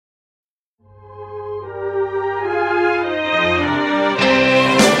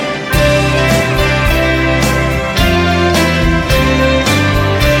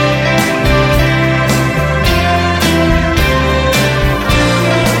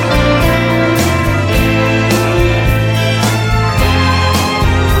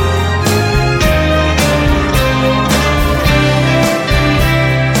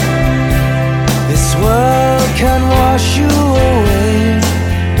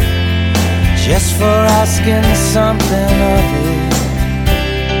asking something of it.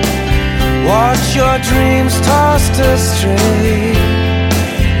 Watch your dreams tossed astray.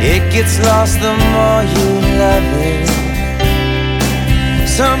 It gets lost the more you love it.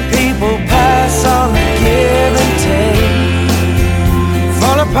 Some people pass on the give and take,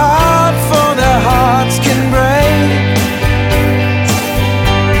 fall apart before their hearts can break.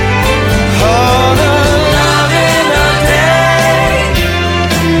 All the love in a day,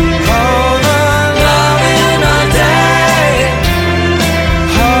 all the love in a day,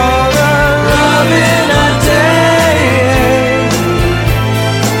 all the love in a day.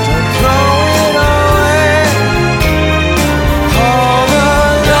 Don't throw it away. All the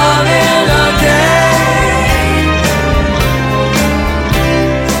love in a day.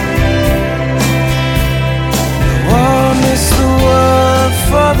 I won't miss the world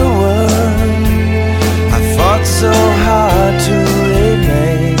for the world. I fought so hard to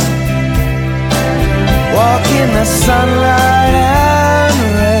remain. Walk in the sunlight and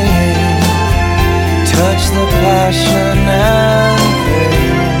rain, touch the passion and pain.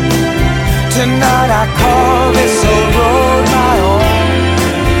 Tonight I call this old road my own.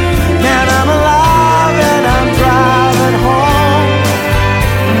 Man, I'm alive and I'm driving home.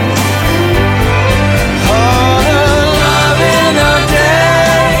 All the love in a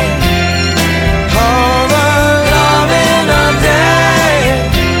day, all the love in a day,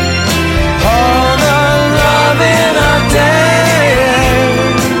 all the love in a day.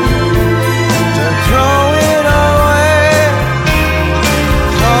 Don't throw it away.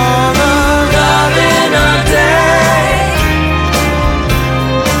 All the love in a day.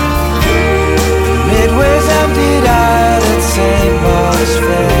 Midway's emptied out at St. Mark's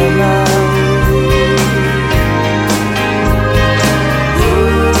Fair now.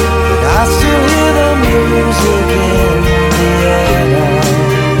 But I still hear the music in the air now.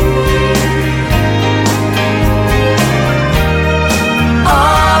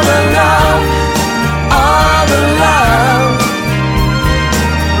 All the love, all the love.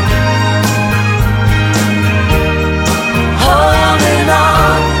 Holding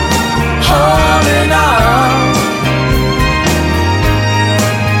on, holding on,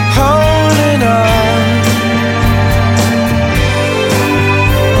 holding on.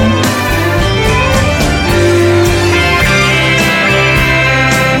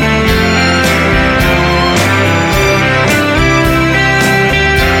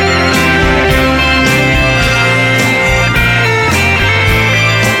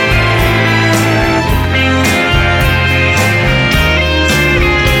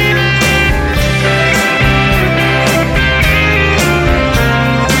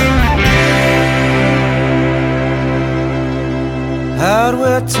 Out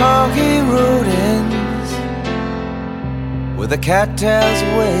where talking road ends, where the cattails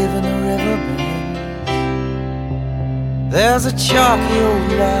wave in the river bends, there's a chalky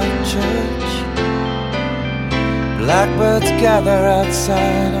old white church. Blackbirds gather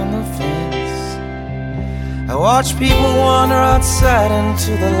outside on the fence. I watch people wander outside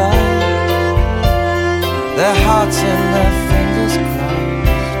into the light, their hearts in their fingers crossed.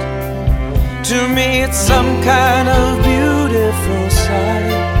 To me it's some kind of beautiful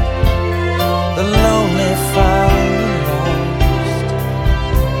sight, the lonely found and lost.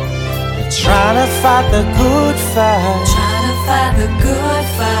 They're trying to fight the good fight, Trying to fight the good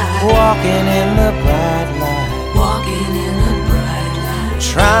fight, walking in the bright light. walking in the bright light.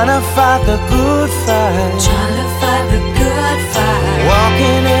 Trying to fight the good fight, Trying to fight the good fight,